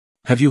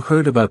Have you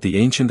heard about the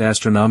ancient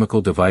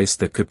astronomical device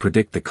that could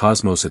predict the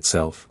cosmos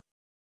itself?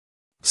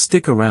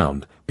 Stick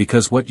around,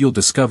 because what you'll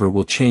discover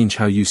will change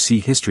how you see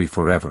history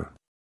forever.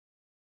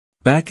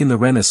 Back in the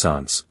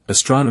Renaissance,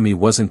 astronomy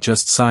wasn't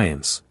just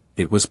science,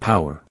 it was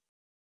power.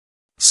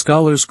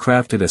 Scholars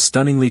crafted a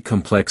stunningly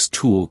complex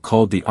tool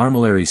called the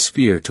Armillary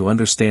sphere to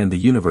understand the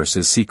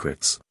universe's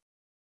secrets.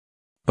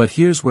 But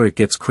here's where it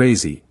gets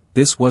crazy,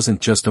 this wasn't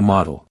just a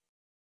model.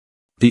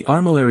 The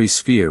Armillary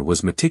sphere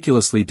was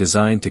meticulously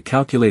designed to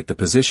calculate the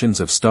positions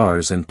of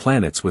stars and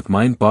planets with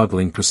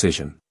mind-boggling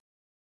precision.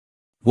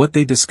 What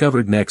they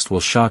discovered next will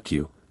shock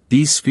you.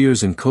 These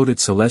spheres encoded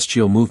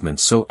celestial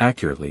movements so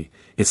accurately,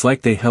 it's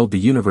like they held the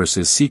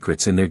universe's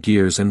secrets in their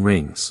gears and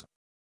rings.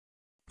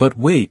 But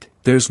wait,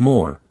 there's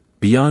more.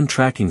 Beyond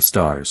tracking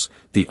stars,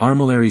 the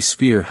Armillary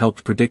sphere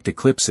helped predict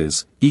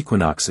eclipses,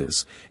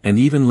 equinoxes, and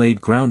even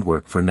laid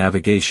groundwork for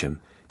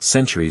navigation,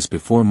 centuries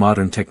before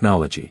modern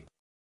technology.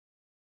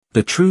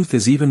 The truth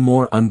is even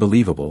more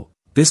unbelievable.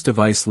 This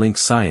device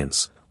links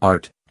science,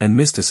 art, and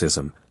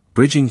mysticism,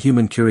 bridging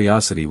human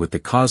curiosity with the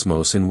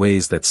cosmos in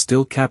ways that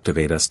still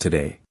captivate us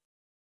today.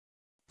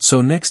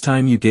 So next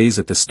time you gaze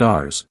at the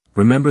stars,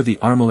 remember the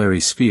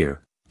Armillary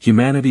sphere,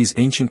 humanity's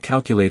ancient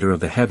calculator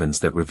of the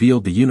heavens that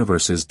revealed the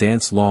universe's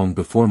dance long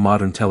before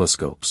modern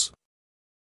telescopes.